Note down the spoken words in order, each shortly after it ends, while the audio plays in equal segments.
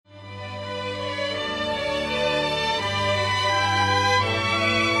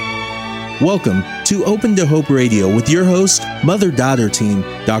Welcome to Open to Hope Radio with your host, mother-daughter team,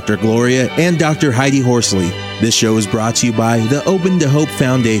 Dr. Gloria and Dr. Heidi Horsley. This show is brought to you by the Open to Hope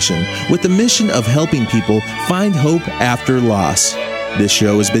Foundation with the mission of helping people find hope after loss. This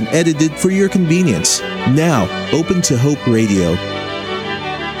show has been edited for your convenience. Now, Open to Hope Radio.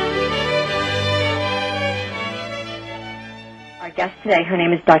 Our guest today, her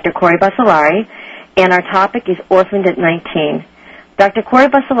name is Dr. Cori Bussolari, and our topic is Orphaned at 19. Dr. Cori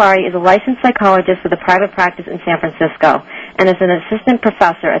Bussolari is a licensed psychologist with a private practice in San Francisco and is an assistant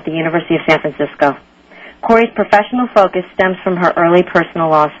professor at the University of San Francisco. Cori's professional focus stems from her early personal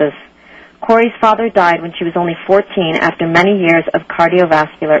losses. Cori's father died when she was only 14 after many years of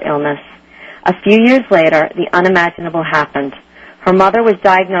cardiovascular illness. A few years later, the unimaginable happened. Her mother was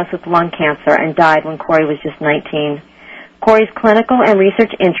diagnosed with lung cancer and died when Cori was just 19. Cori's clinical and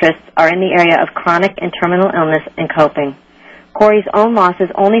research interests are in the area of chronic and terminal illness and coping. Cori's own losses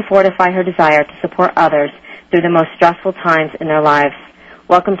only fortify her desire to support others through the most stressful times in their lives.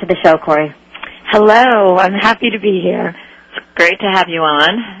 Welcome to the show, Cori. Hello. I'm happy to be here. It's great to have you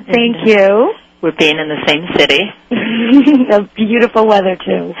on. Thank you. We're being in the same city. The beautiful weather,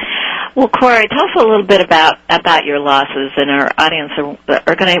 too. Well, Cori, tell us a little bit about your losses, and our audience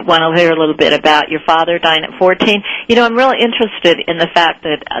are going to want to hear a little bit about your father dying at 14. You know, I'm really interested in the fact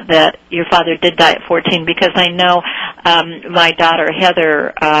that your father did die at 14 because I know my daughter,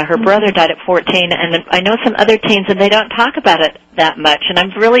 Heather, her brother died at 14, and I know some other teens, and they don't talk about it that much, and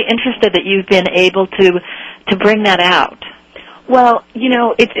I'm really interested that you've been able to bring that out. Well, you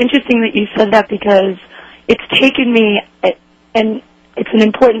know, it's interesting that you said that because it's taken me, and it's an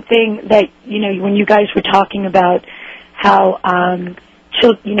important thing that, you know, when you guys were talking about how,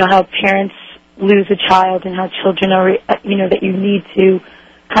 how parents lose a child and how children are, that you need to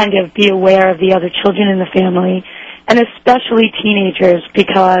kind of be aware of the other children in the family, and especially teenagers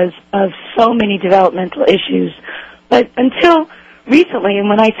because of so many developmental issues. But until recently, and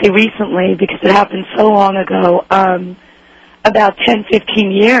when I say recently because it happened so long ago, about 10,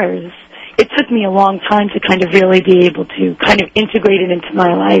 15 years, it took me a long time to kind of really be able to kind of integrate it into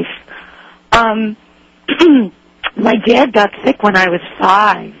my life. My dad got sick when I was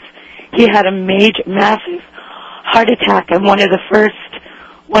 5. He had a massive heart attack and one of the first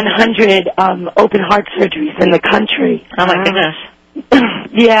 100 open heart surgeries in the country. Oh, my goodness.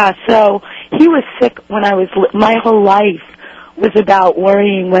 Yeah, so he was sick when I was, my whole life was about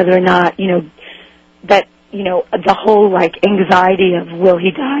worrying whether or not, the whole, anxiety of will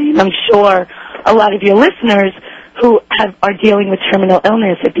he die. And I'm sure a lot of your listeners who are dealing with terminal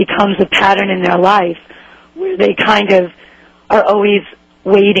illness, it becomes a pattern in their life where they kind of are always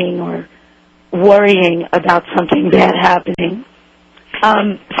waiting or worrying about something bad happening.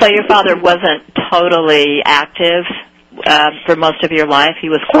 So your father wasn't totally active for most of your life? He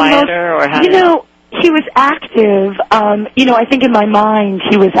was quieter? Or how? He was active. I think in my mind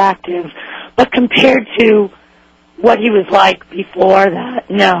he was active. But compared to what he was like before that,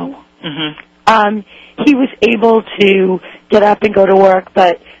 no. Mm-hmm. He was able to get up and go to work,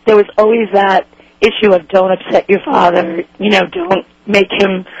 but there was always that issue of don't upset your father, don't make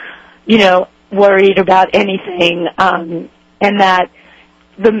him, worried about anything, and that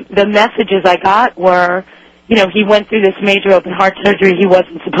the messages I got were, he went through this major open heart surgery, he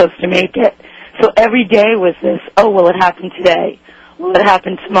wasn't supposed to make it. So every day was this, will it happen today? Will it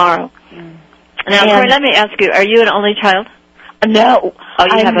happen tomorrow? Now, Cori, let me ask you, are you an only child? No. Oh,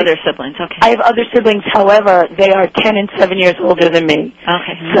 you have other siblings, okay. I have other siblings, however, they are 10 and 7 years older than me.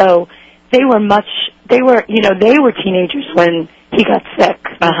 Okay. So they were teenagers when he got sick.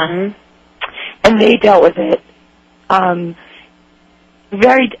 Uh-huh. And they dealt with it. In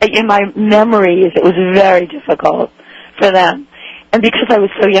my memories, it was very difficult for them. And because I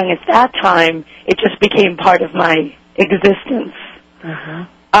was so young at that time, it just became part of my existence. Uh-huh.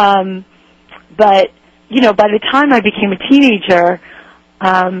 But, by the time I became a teenager,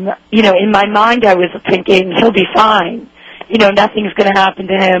 in my mind I was thinking, he'll be fine. Nothing's going to happen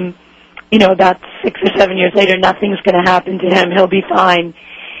to him. About 6 or 7 years later, nothing's going to happen to him. He'll be fine.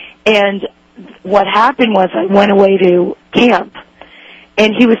 And what happened was I went away to camp,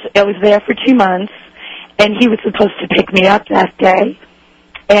 and I was there for 2 months, and he was supposed to pick me up that day.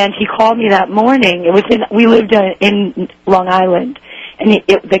 And he called me that morning. We lived in Long Island, and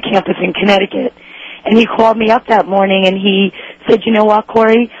the camp was in Connecticut. And he called me up that morning, and he said, you know what,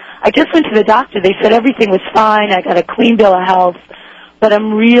 Cori, I just went to the doctor. They said everything was fine. I got a clean bill of health, but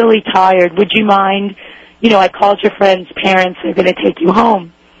I'm really tired. Would you mind, I called your friend's parents. They're going to take you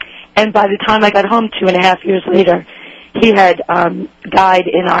home. And by the time I got home 2.5 years later, he had died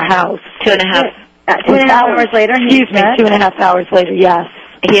in our house. 2.5 2.5 hours later? Excuse me, 2.5 hours later, yes.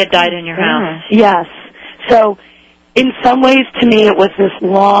 He had died in your house. Yes. So in some ways, to me, it was this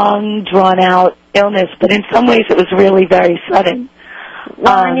long, drawn-out illness, but in some ways it was really very sudden.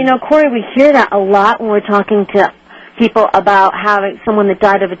 Well, and Cori, we hear that a lot when we're talking to people about having someone that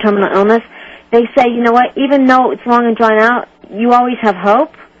died of a terminal illness. They say, you know what, even though it's long and drawn out, you always have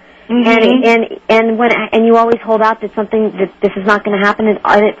hope. And you always hold out that something that this is not going to happen,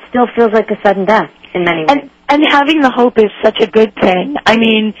 and it still feels like a sudden death in many ways. And having the hope is such a good thing. I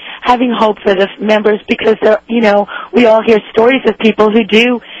mean, having hope for the members, because we all hear stories of people who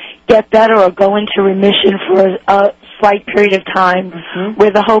do get better or go into remission for a slight period of time,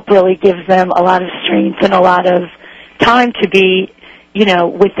 where the hope really gives them a lot of strength and a lot of time to be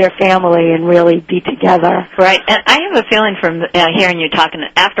with their family and really be together. Right. And I have a feeling from hearing you talking,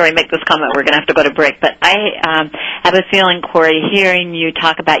 after I make this comment, we're going to have to go to break, but I have a feeling, Cori, hearing you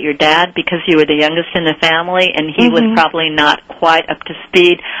talk about your dad, because you were the youngest in the family, and he was probably not quite up to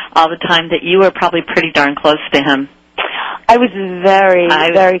speed all the time, that you were probably pretty darn close to him. I was very,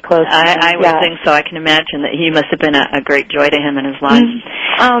 very close to him. I would think so. I can imagine that he must have been a great joy to him in his life.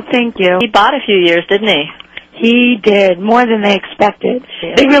 Oh, thank you. He bought a few years, didn't he? He did, more than they expected.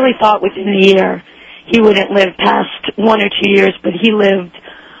 Yeah. They really thought within a year he wouldn't live past 1 or 2 years, but he lived,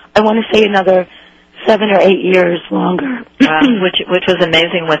 I want to say, another 7 or 8 years longer. Which was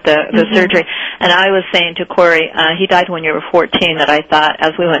amazing with the surgery. And I was saying to Cori, he died when you were 14, that I thought,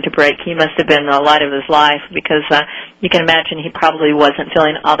 as we went to break, he must have been the light of his life, because you can imagine he probably wasn't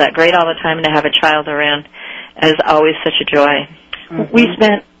feeling all that great all the time, and to have a child around is always such a joy. We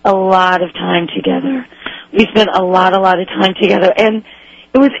spent a lot of time together. We spent a lot of time together. And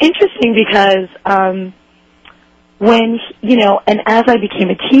it was interesting because when, and as I became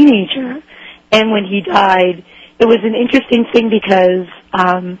a teenager and when he died, it was an interesting thing because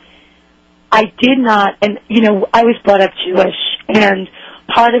I did not, and, I was brought up Jewish, and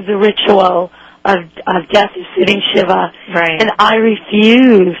part of the ritual of death is sitting Shiva. Right. And I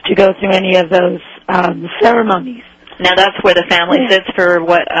refused to go through any of those ceremonies. Now that's where the family sits for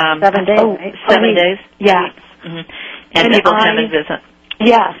what? 7 days. Right? 7 days. Yeah. And people come and visit.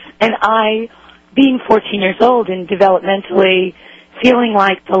 Yes, and I, being 14 years old and developmentally feeling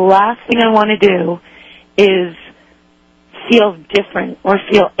like the last thing I want to do is feel different or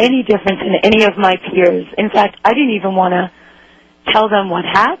feel any different than any of my peers. In fact, I didn't even want to tell them what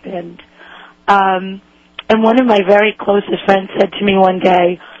happened. And one of my very closest friends said to me one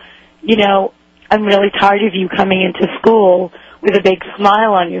day, I'm really tired of you coming into school with a big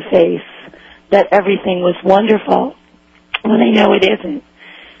smile on your face, that everything was wonderful, when I know it isn't.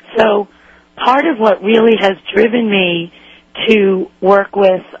 So part of what really has driven me to work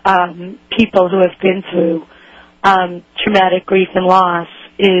with people who have been through traumatic grief and loss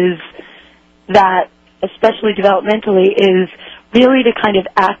is that, especially developmentally, is really to kind of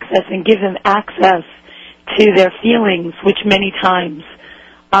access and give them access to their feelings, which many times,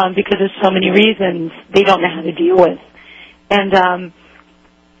 because of so many reasons, they don't know how to deal with. And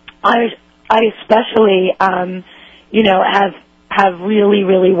I especially, have really,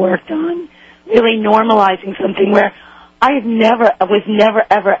 really worked on really normalizing something where I was never,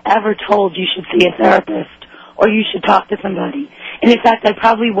 ever told you should see a therapist or you should talk to somebody. And in fact, I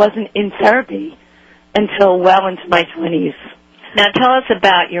probably wasn't in therapy until well into my 20s. Now tell us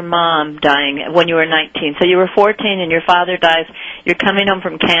about your mom dying when you were 19. So you were 14 and your father dies. You're coming home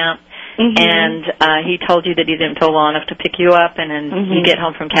from camp. And he told you that he didn't feel well enough to pick you up, and then you get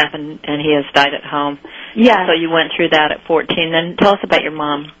home from camp and he has died at home. Yeah. So you went through that at 14. Then tell us about your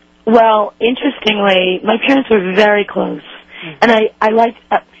mom. Well, interestingly, my parents were very close. And I liked,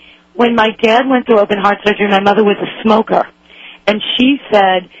 when my dad went through open heart surgery, my mother was a smoker. And she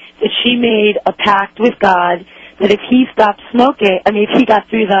said that she made a pact with God that if he stopped smoking, if he got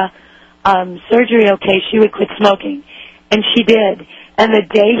through the surgery okay, she would quit smoking. And she did. And the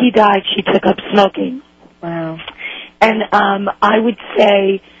day he died, she took up smoking. Wow. And I would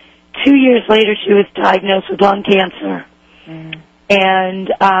say 2 years later, she was diagnosed with lung cancer. And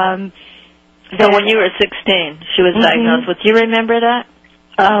so when you were 16, she was diagnosed with. Do you remember that?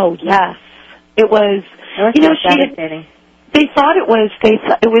 Oh yes, it was. Devastating. They thought it was.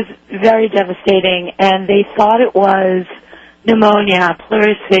 It was very devastating, and they thought it was pneumonia,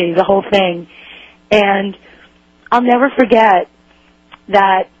 pleurisy, the whole thing. And I'll never forget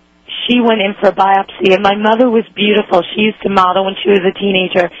that she went in for a biopsy, and my mother was beautiful. She used to model when she was a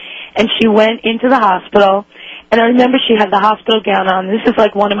teenager, and she went into the hospital, and I remember she had the hospital gown on. This is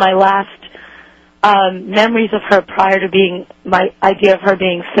like one of my last memories of her prior to being my idea of her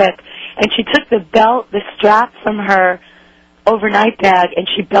being sick. And she took the strap from her overnight bag, and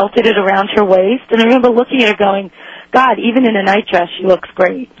she belted it around her waist. And I remember looking at her going, God, even in a night dress, she looks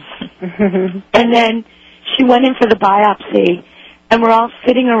great. And then she went in for the biopsy, and we're all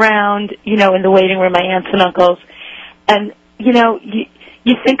sitting around, in the waiting room, my aunts and uncles, and, you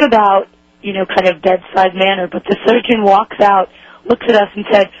think about, kind of bedside manner, but the surgeon walks out, looks at us and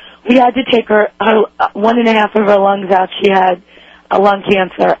said, we had to take her 1.5 of her lungs out. She had a lung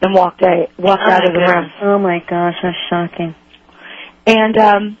cancer, and walked out of the room. Oh, my gosh, that's shocking. And,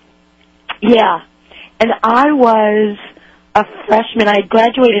 and I was a freshman. I had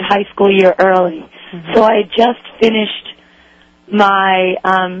graduated high school a year early, so I had just finished my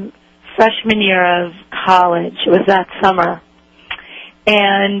freshman year of college. It was that summer.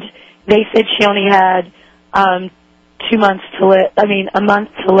 And they said she only had 2 months to live, a month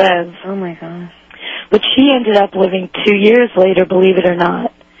to live. Oh, my gosh. But she ended up living 2 years later, believe it or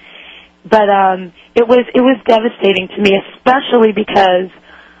not. But it was devastating to me, especially because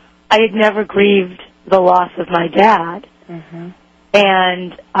I had never grieved the loss of my dad.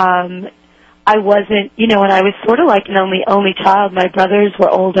 And I wasn't, and I was sort of like an only child. My brothers were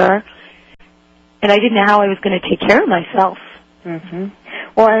older, and I didn't know how I was going to take care of myself.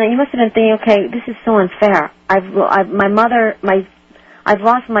 Well, and you must have been thinking, okay, this is so unfair. I've lost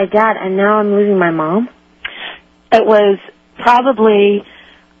my dad, and now I'm losing my mom. It was probably,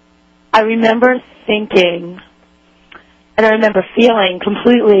 I remember thinking, and I remember feeling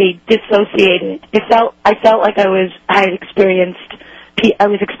completely dissociated. I felt like I was experiencing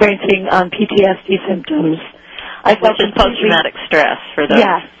PTSD symptoms. Which is post-traumatic stress for those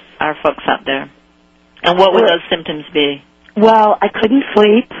our folks out there. And what would those symptoms be? Well, I couldn't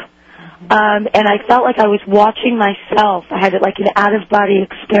sleep, and I felt like I was watching myself. I had like an out-of-body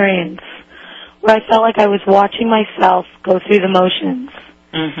experience where I felt like I was watching myself go through the motions.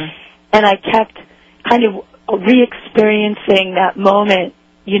 And I kept kind of re-experiencing that moment,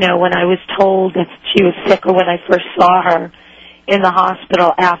 when I was told that she was sick, or when I first saw her in the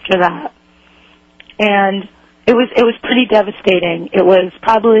hospital after that. And it was pretty devastating. It was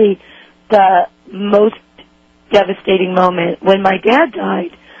probably the most devastating moment. When my dad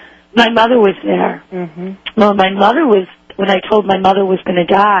died, my mother was there. Well, when I told my mother was going to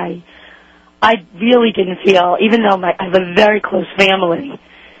die, I really didn't feel, even though I have a very close family,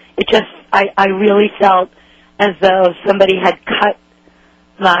 I really felt as though somebody had cut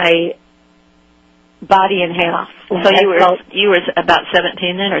my body in half. So you were about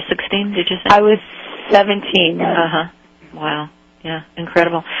 17 then, or 16, did you say? I was 17 then. Wow. Yeah,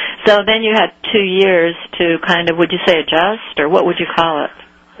 incredible. So then you had 2 years to kind of, would you say adjust, or what would you call it?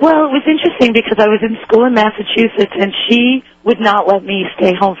 Well, it was interesting because I was in school in Massachusetts, and she would not let me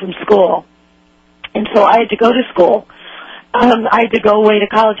stay home from school. And so I had to go to school. I had to go away to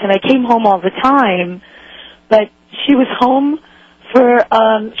college, and I came home all the time. But she was home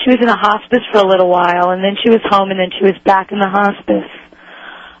she was in a hospice for a little while, and then she was home, and then she was back in the hospice.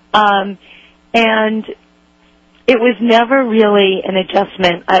 And it was never really an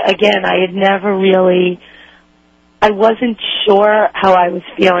adjustment. I wasn't sure how I was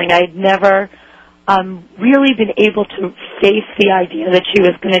feeling. I had never really been able to face the idea that she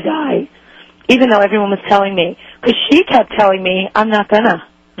was going to die, even though everyone was telling me. Because she kept telling me, I'm not going to.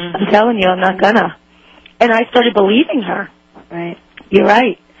 I'm telling you, I'm not going to. And I started believing her. Right. You're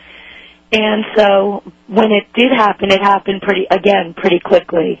right. And so when it did happen, it happened pretty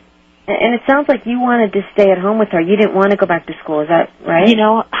quickly. And it sounds like you wanted to stay at home with her. You didn't want to go back to school. Is that right?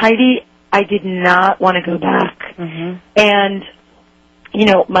 Heidi, I did not want to go back. And,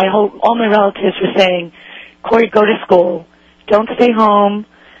 all my relatives were saying, Cori, go to school. Don't stay home.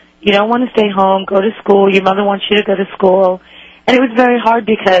 You don't want to stay home. Go to school. Your mother wants you to go to school. And it was very hard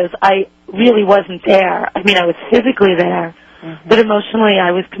because I really wasn't there. I was physically there, but emotionally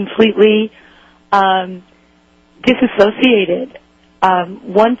I was completely disassociated.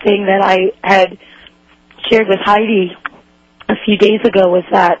 One thing that I had shared with Heidi a few days ago was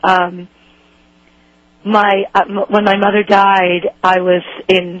that when my mother died, I was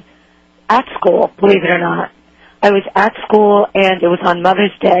at school, believe it or not. I was at school, and it was on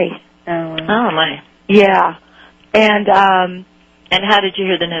Mother's Day. Oh, my. Yeah. And how did you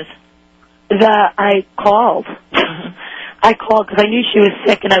hear the news? I called. I called because I knew she was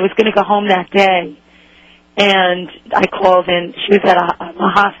sick, and I was going to go home that day. And I called, and she was at a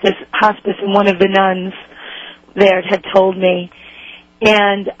hospice, and one of the nuns there had told me.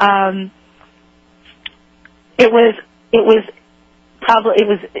 And it was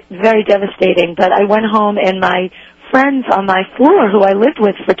very devastating. But I went home, and my friends on my floor, who I lived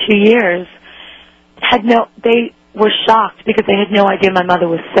with for 2 years, they were shocked because they had no idea my mother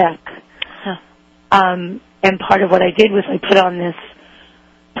was sick. And part of what I did was I put on this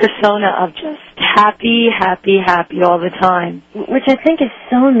persona of just happy all the time. Which I think is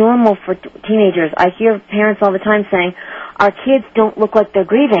so normal for teenagers. I hear parents all the time saying, our kids don't look like they're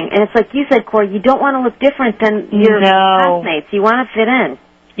grieving. And it's like you said, Cori, you don't want to look different than your classmates. You want to fit in.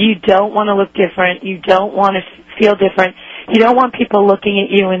 You don't want to look different. You don't want to feel different. You don't want people looking at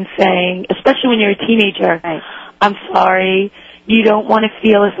you and saying, especially when you're a teenager, right, I'm sorry. You don't want to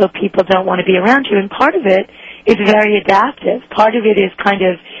feel as though people don't want to be around you. And part of it is very adaptive. Part of it is kind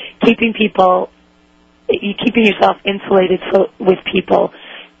of keeping yourself insulated with people,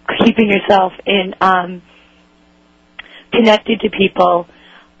 keeping yourself connected to people.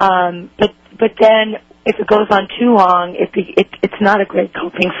 But then if it goes on too long, it's not a great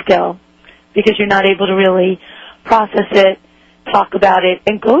coping skill because you're not able to really process it, talk about it,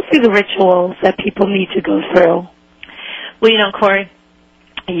 and go through the rituals that people need to go through. Well, you know, Cori,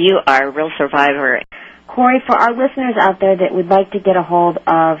 you are a real survivor. Cori, for our listeners out there that would like to get a hold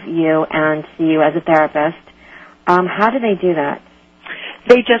of you and see you as a therapist, how do they do that?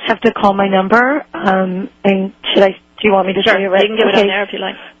 They just have to call my number, and do you want me to say it right? You can give it on there if you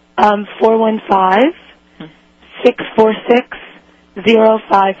like.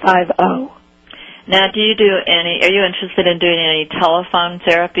 415-646-0550. Now, are you interested in doing any telephone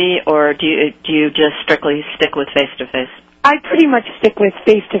therapy, or do you just strictly stick with face-to-face? I pretty much stick with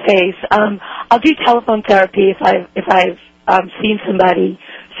face-to-face. I'll do telephone therapy if I've seen somebody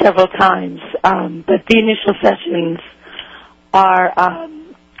several times, but the initial sessions are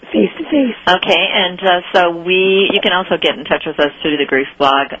face-to-face. Okay, and so you can also get in touch with us through the Grief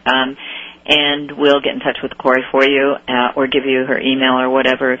blog, and we'll get in touch with Cori for you, or give you her email or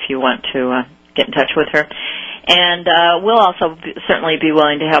whatever if you want to get in touch with her. And we'll also certainly be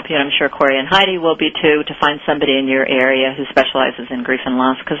willing to help you, and I'm sure Cori and Heidi will be too, to find somebody in your area who specializes in grief and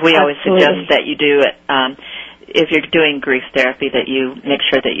loss, because we always suggest that you do it, if you're doing grief therapy, that you make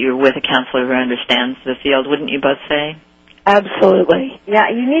sure that you're with a counselor who understands the field. Wouldn't you both say? Absolutely. Yeah,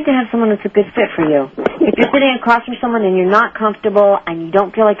 you need to have someone that's a good fit for you. If you're sitting across from someone and you're not comfortable and you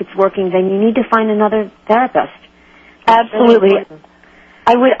don't feel like it's working, then you need to find another therapist. Absolutely.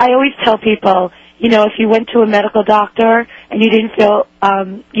 I always tell people, if you went to a medical doctor and you didn't feel,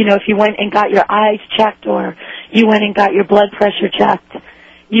 if you went and got your eyes checked or you went and got your blood pressure checked,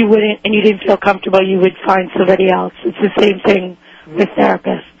 you didn't feel comfortable, you would find somebody else. It's the same thing with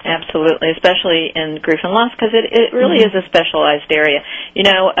therapists. Absolutely, especially in grief and loss, because it really is a specialized area.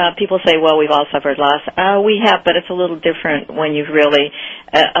 People say, well, we've all suffered loss. We have, but it's a little different when you've really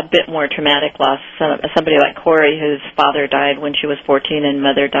a bit more traumatic loss. Somebody like Cori, whose father died when she was 14 and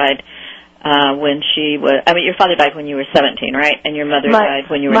mother died when she was, your father died when you were 17, right? And your mother died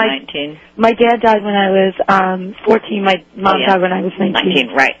when you were 19? My dad died when I was 14. My mom died when I was 19.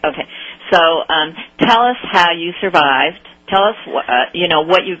 19, right, okay. So tell us how you survived. Tell us,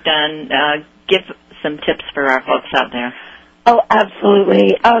 what you've done. Give some tips for our folks out there. Oh,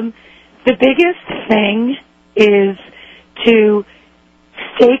 absolutely. The biggest thing is to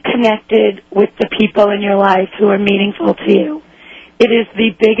stay connected with the people in your life who are meaningful to you. It is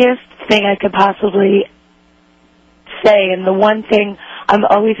the biggest thing I could possibly say, and the one thing I'm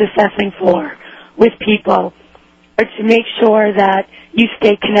always assessing for with people are to make sure that you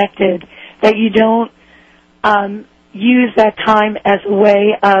stay connected, that you don't use that time as a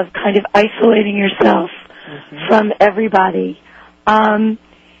way of kind of isolating yourself from everybody.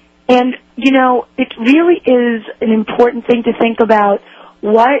 It really is an important thing to think about.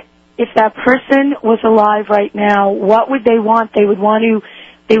 What if that person was alive right now? What would they want? They would want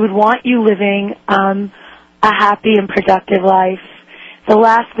you living a happy and productive life. The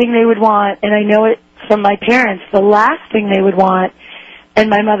last thing they would want, and I know it from my parents, the last thing they would want, and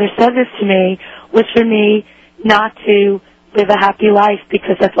my mother said this to me, was for me not to live a happy life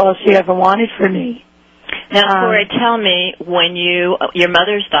because that's all she ever wanted for me. Now, Cori, tell me, when your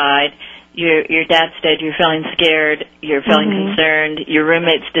mother's died, your dad's dead, you're feeling scared, you're feeling concerned, your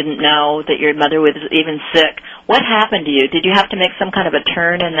roommates didn't know that your mother was even sick. What happened to you? Did you have to make some kind of a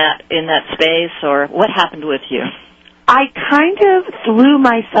turn in that space, or what happened with you? I kind of threw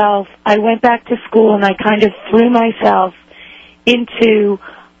myself, I went back to school and I kind of threw myself into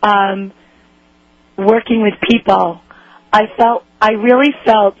working with people. I really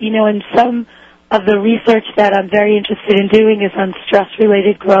felt, and some of the research that I'm very interested in doing is on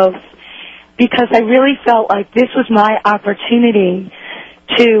stress-related growth, because I really felt like this was my opportunity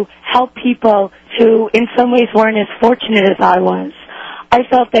to help people who in some ways weren't as fortunate as I was. I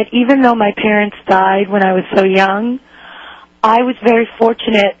felt that even though my parents died when I was so young, I was very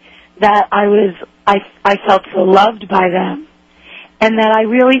fortunate that I felt so loved by them, and that I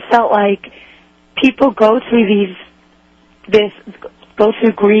really felt like people go through go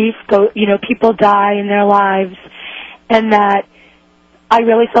through grief, people die in their lives, and that I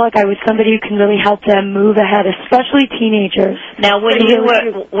really felt like I was somebody who can really help them move ahead, especially teenagers. Now, when you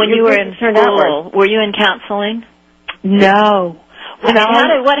were in school, were you in counseling? No. What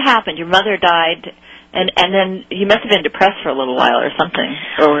happened? Your mother died, and then you must have been depressed for a little while or something.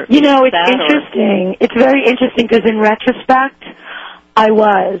 Or it's interesting. It's very interesting because in retrospect, I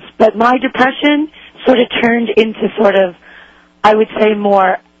was. But my depression sort of turned into sort of, I would say,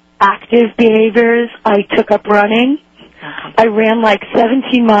 more active behaviors. I took up running. Okay. I ran like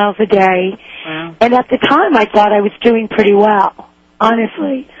 17 miles a day. Wow. And at the time, I thought I was doing pretty well,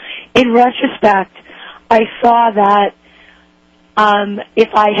 honestly. In retrospect, I saw that if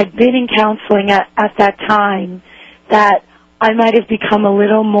I had been in counseling at that time, that I might have become a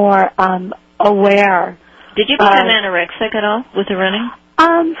little more aware. Did you become anorexic at all with the running?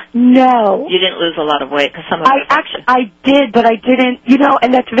 No. You didn't lose a lot of weight because some of I did, but I didn't.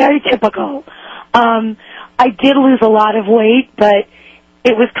 And that's very typical. I did lose a lot of weight, but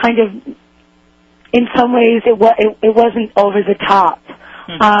it was kind of, in some ways, it wasn't over the top.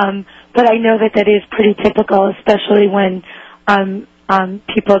 Mm-hmm. But I know that is pretty typical, especially when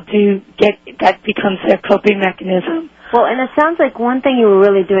people that becomes their coping mechanism. Well, and it sounds like one thing you were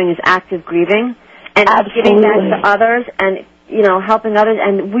really doing is active grieving and Absolutely. giving back to others and, helping others.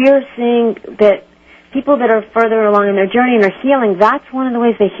 And we're seeing that people that are further along in their journey and are healing, that's one of the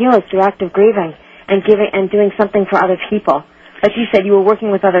ways they heal is through active grieving and giving and doing something for other people. Like you said, you were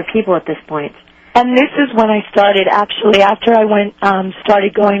working with other people at this point. And this is when I started, actually, after I went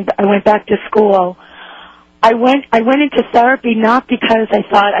back to school. I went into therapy not because I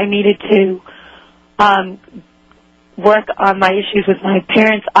thought I needed to work on my issues with my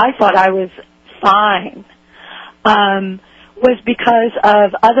parents. I thought I was fine. Was because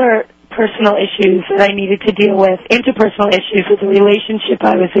of other personal issues that I needed to deal with, interpersonal issues with the relationship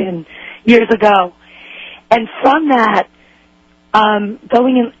I was in years ago. And from that,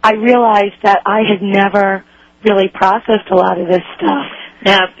 I realized that I had never really processed a lot of this stuff.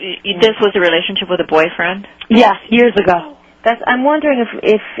 Now, this was a relationship with a boyfriend? Yes, years ago. I'm wondering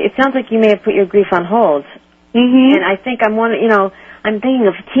if it sounds like you may have put your grief on hold. Mm-hmm. And I think I'm thinking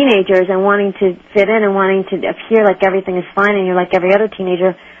of teenagers and wanting to fit in and wanting to appear like everything is fine and you're like every other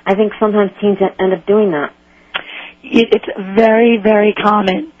teenager. I think sometimes teens end up doing that. It's very, very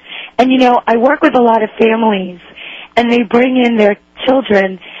common. And, I work with a lot of families, and they bring in their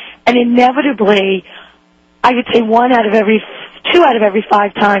children, and inevitably, I would say 2 out of every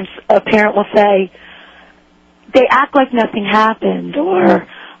 5 times a parent will say, they act like nothing happened, or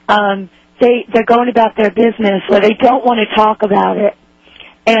they're going about their business, or they don't want to talk about it.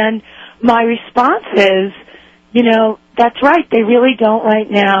 And my response is, that's right, they really don't right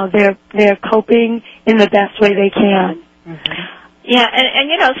now. They're coping in the best way they can. Mm-hmm. Yeah, and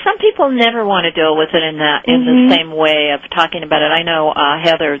some people never want to deal with it in the same way of talking about it. I know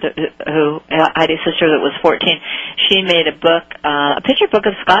Heather, Heidi's sister that was 14, she made a book, a picture book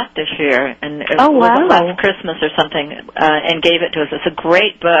of Scott this year, and it was last Christmas or something, and gave it to us. It's a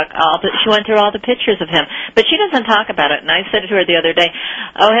great book. She went through all the pictures of him, but she doesn't talk about it. And I said to her the other day,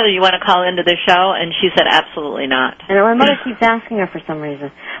 "Oh, Heather, you want to call into the show?" And she said, "Absolutely not." And my mother keeps asking her for some reason.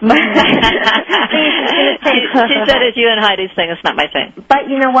 She said, "It's you and Heidi's thing. It's not my thing." But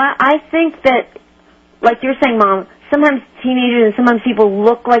you know what? I think that, like you're saying, Mom, sometimes teenagers and sometimes people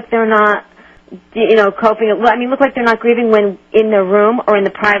look like they're not, coping. Look like they're not grieving when in their room or in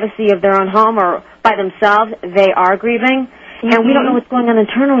the privacy of their own home or by themselves they are grieving. Mm-hmm. And we don't know what's going on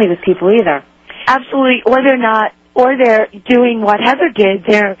internally with people either. Absolutely. Or they're not, or they're doing what Heather did.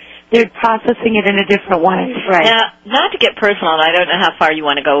 They're processing it in a different way. Right. Now, not to get personal, and I don't know how far you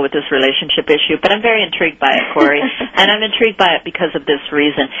want to go with this relationship issue, but I'm very intrigued by it, Cori. And I'm intrigued by it because of this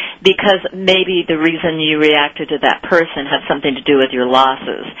reason. Because maybe the reason you reacted to that person had something to do with your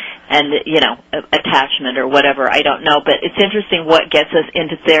losses and, attachment or whatever. I don't know. But it's interesting what gets us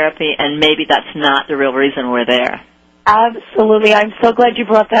into therapy, and maybe that's not the real reason we're there. Absolutely. I'm so glad you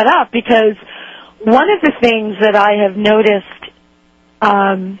brought that up because one of the things that I have noticed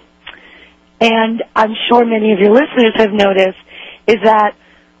and I'm sure many of your listeners have noticed, is that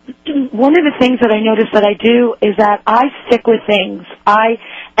one of the things that I notice that I do is that I stick with things. I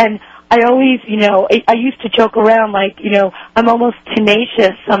always, I used to joke around like, I'm almost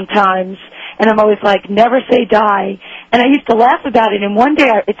tenacious sometimes, and I'm always like, never say die. And I used to laugh about it, and one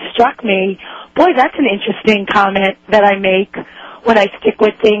day it struck me, boy, that's an interesting comment that I make when I stick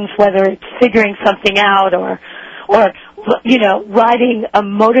with things, whether it's figuring something out or riding a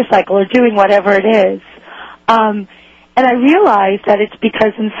motorcycle or doing whatever it is. And I realized that it's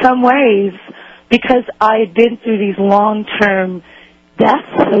because in some ways, because I had been through these long-term death,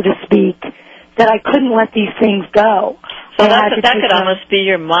 so to speak, that I couldn't let these things go. So that could almost be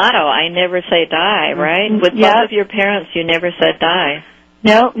your motto, I never say die, right? With both of your parents, you never said die.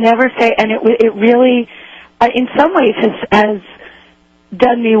 No, never say, and it really, in some ways, has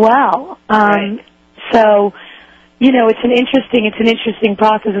done me well. Right. So, it's an interesting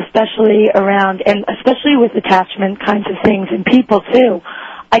process, especially with attachment kinds of things in people too.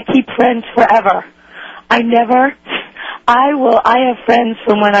 I keep friends forever. I have friends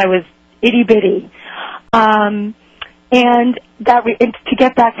from when I was itty bitty. And to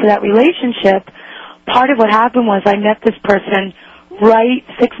get back to that relationship, part of what happened was I met this person right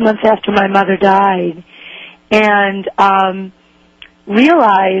 6 months after my mother died, and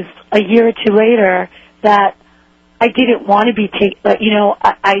realized a year or two later that I didn't want to be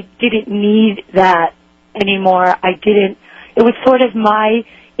I didn't need that anymore. It was sort of my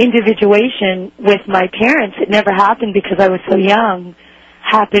individuation with my parents. It never happened because I was so young.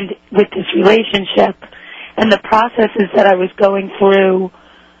 Happened with this relationship. And the processes that I was going through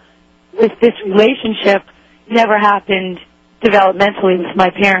with this relationship never happened developmentally with my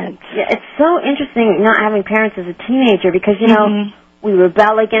parents. Yeah, it's so interesting not having parents as a teenager because, we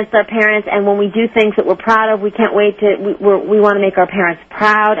rebel against our parents, and when we do things that we're proud of, we can't wait we want to make our parents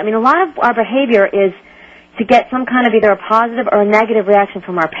proud. I mean, a lot of our behavior is to get some kind of either a positive or a negative reaction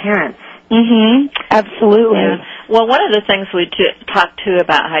from our parents. Absolutely. Yeah. Well, one of the things we talked to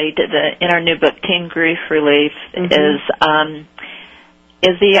about Heidi did in our new book, Teen Grief Relief, is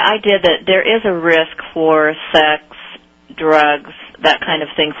the idea that there is a risk for sex, drugs, that kind of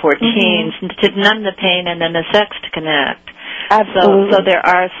thing for teens to numb the pain and then the sex to connect. Absolutely. So there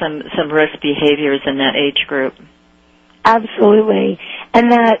are some risk behaviors in that age group. Absolutely,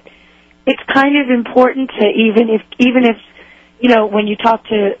 and that it's kind of important to even if when you talk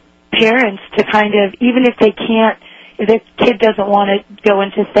to parents to kind of, even if they can't, if their kid doesn't want to go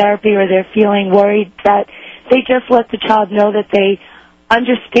into therapy or they're feeling worried, that they just let the child know that they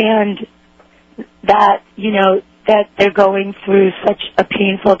understand that that they're going through such a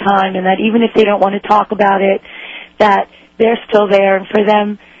painful time, and that even if they don't want to talk about it, that they're still there. And for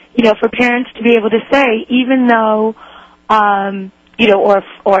them, for parents to be able to say, even though, or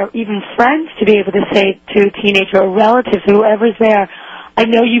even friends to be able to say to a teenager or relatives, whoever's there, I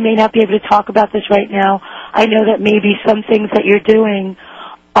know you may not be able to talk about this right now. I know that maybe some things that you're doing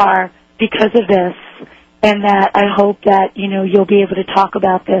are because of this, and that I hope that, you'll be able to talk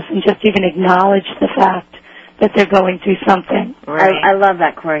about this and just even acknowledge the fact that they're going through something. Right. I love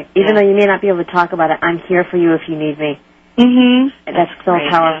that, Cori. Even though you may not be able to talk about it, I'm here for you if you need me. That's so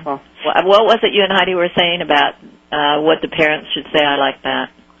powerful. Yeah. What was it you and Heidi were saying about what the parents should say? I like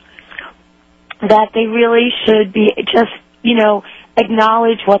that. That they really should be just,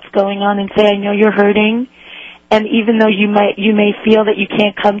 acknowledge what's going on and say, I know you're hurting, and even though you may feel that you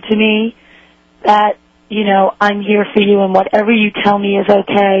can't come to me, that, I'm here for you, and whatever you tell me is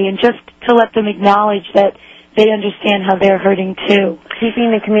okay, and just to let them acknowledge that they understand how they're hurting too.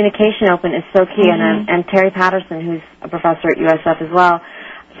 Keeping the communication open is so key, and Terry Patterson, who's a professor at USF as well,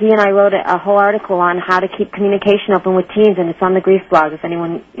 he and I wrote a whole article on how to keep communication open with teens, and it's on the Grief blog if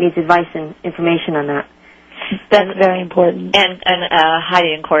anyone needs advice and information on that. That's very important. And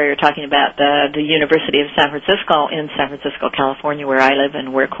Heidi and Cori are talking about the University of San Francisco in San Francisco, California, where I live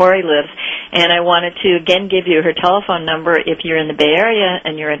and where Cori lives. And I wanted to again give you her telephone number if you're in the Bay Area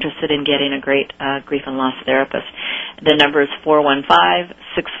and you're interested in getting a great grief and loss therapist. The number is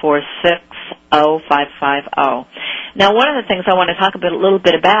 415-646-0550. Now, one of the things I want to talk a little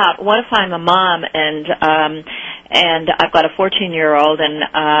bit about, what if I'm a mom and I've got a 14-year-old and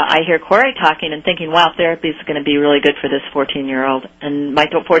I hear Cori talking and thinking, wow, therapy is going to be really good for this 14-year-old. And my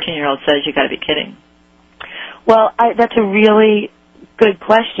 14-year-old says, you got to be kidding. Well, that's a really good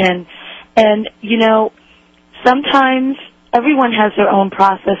question. And, sometimes everyone has their own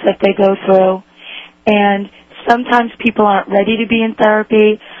process that they go through. And sometimes people aren't ready to be in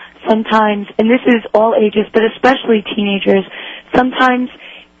therapy. Sometimes, and this is all ages, but especially teenagers, sometimes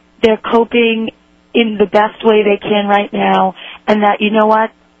they're coping in the best way they can right now, and that,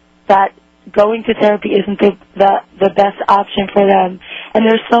 that going to therapy isn't the best option for them. And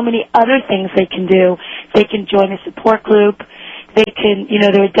there's so many other things they can do. They can join a support group. They can,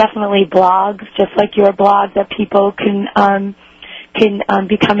 there are definitely blogs, just like your blog, that people can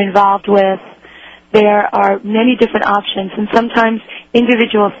become involved with. There are many different options, and sometimes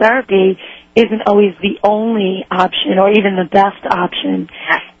individual therapy isn't always the only option or even the best option.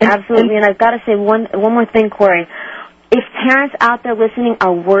 Absolutely, and I've got to say one more thing, Cori. If parents out there listening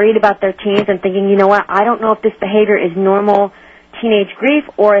are worried about their teens and thinking, I don't know if this behavior is normal teenage grief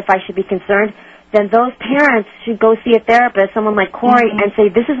or if I should be concerned, then those parents should go see a therapist, someone like Cori, and say,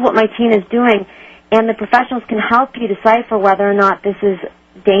 this is what my teen is doing, and the professionals can help you decipher whether or not this is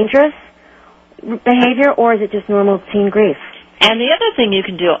dangerous behavior or is it just normal teen grief. And the other thing you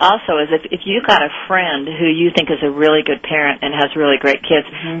can do also is if you've got a friend who you think is a really good parent and has really great kids,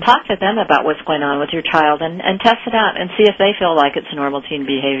 talk to them about what's going on with your child and test it out and see if they feel like it's normal teen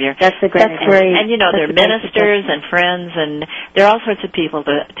behavior. That's a great idea. And, you know, there are ministers and friends, and there are all sorts of people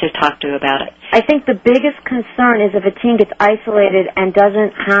to talk to about it. I think the biggest concern is if a teen gets isolated and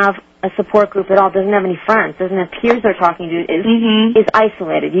doesn't have a support group at all, doesn't have any friends, doesn't have peers they're talking to, is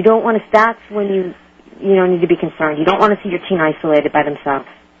isolated. You don't want to, that's when you need to be concerned. You don't want to see your teen isolated by themselves.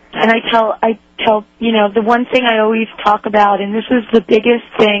 And I tell, you know, the one thing I always talk about, and this is the biggest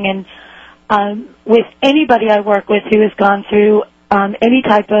thing, and with anybody I work with who has gone through any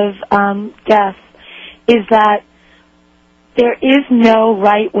type of death, is that there is no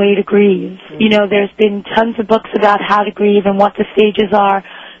right way to grieve. You know, there's been tons of books about how to grieve and what the stages are.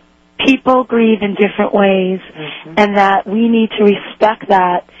 People grieve in different ways, and that we need to respect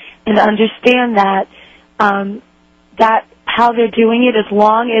that and understand that that how they're doing it, as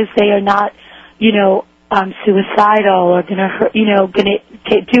long as they are not, you know, suicidal or going to hurt, you know,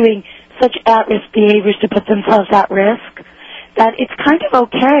 doing such at-risk behaviors to put themselves at risk, that it's kind of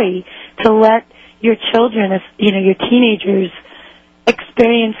okay to let your children, you know, your teenagers,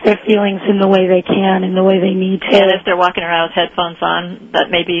 experience their feelings in the way they can, in the way they need to. And if they're walking around with headphones on,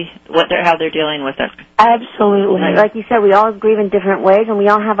 that may be how they're dealing with it. Absolutely. Like you said, we all grieve in different ways, and we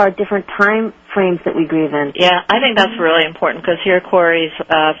all have our different time frames that we grieve in. Yeah, I think that's really important, because here Cori's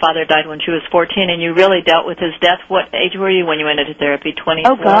father died when she was 14, and you really dealt with his death. What age were you when you went into therapy?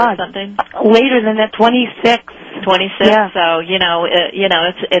 24 or something? Later than that, 26. 26. Yeah. So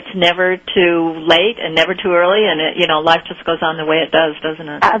it's never too late and never too early, and life just goes on the way it does, doesn't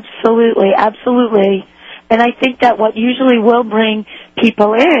it? Absolutely, absolutely. And I think that what usually will bring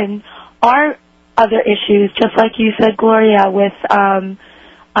people in are other issues, just like you said, Gloria, with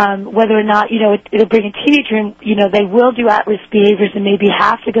whether or not, it'll bring a teenager in, they will do at-risk behaviors and maybe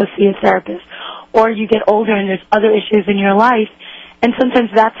have to go see a therapist. Or you get older and there's other issues in your life, and sometimes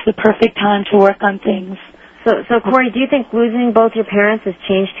that's the perfect time to work on things. So Cori, do you think losing both your parents has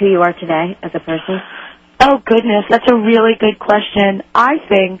changed who you are today as a person? Oh, goodness, that's a really good question. I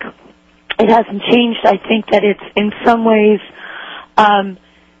think it hasn't changed. I think that it's in some ways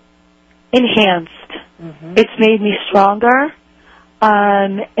enhanced. It's made me stronger,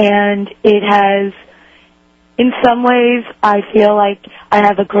 and it has, in some ways, I feel like I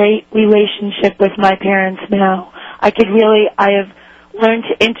have a great relationship with my parents now. I have learned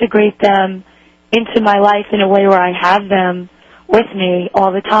to integrate them into my life in a way where I have them with me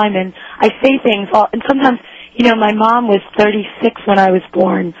all the time, and I say things and sometimes, my mom was 36 when I was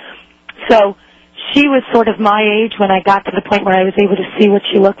born, so she was sort of my age when I got to the point where I was able to see what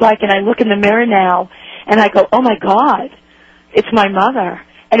she looked like, and I look in the mirror now, and I go, oh my God, it's my mother,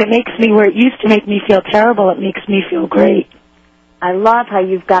 and it makes me, where it used to make me feel terrible, it makes me feel great. I love how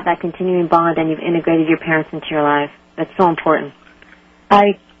you've got that continuing bond and you've integrated your parents into your life. That's so important.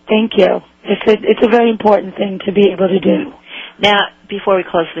 Thank you. It's a very important thing to be able to do. Now, before we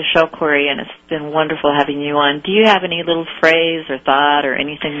close the show, Cori, and it's been wonderful having you on, do you have any little phrase or thought or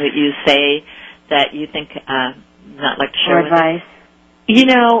anything that you say that you think not like to share or advice?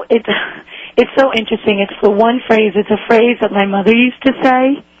 It's so interesting. It's the one phrase. It's a phrase that my mother used to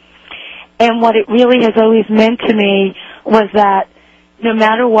say, and what it really has always meant to me was that no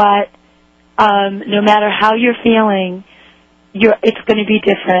matter what, no matter how you're feeling, it's going to be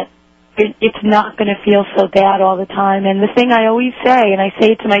different. It's not going to feel so bad all the time. And the thing I always say, and I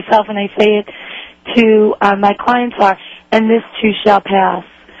say it to myself and I say it to my clients are, and this too shall pass.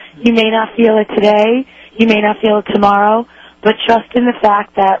 You may not feel it today, you may not feel it tomorrow, but trust in the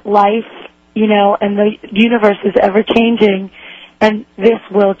fact that life, and the universe is ever changing, and this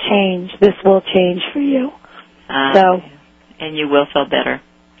will change. This will change for you. And you will feel better.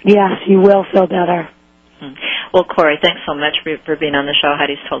 Yes, you will feel better. Well, Cori, thanks so much for being on the show.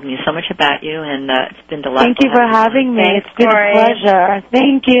 Heidi's told me so much about you, and it's been delightful. Thank you for having me. Thanks, it's been Cori. a pleasure.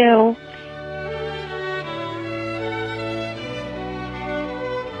 Thank you.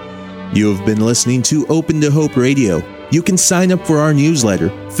 You have been listening to Open to Hope Radio. You can sign up for our newsletter,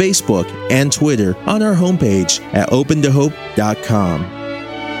 Facebook, and Twitter on our homepage at opentohope.com.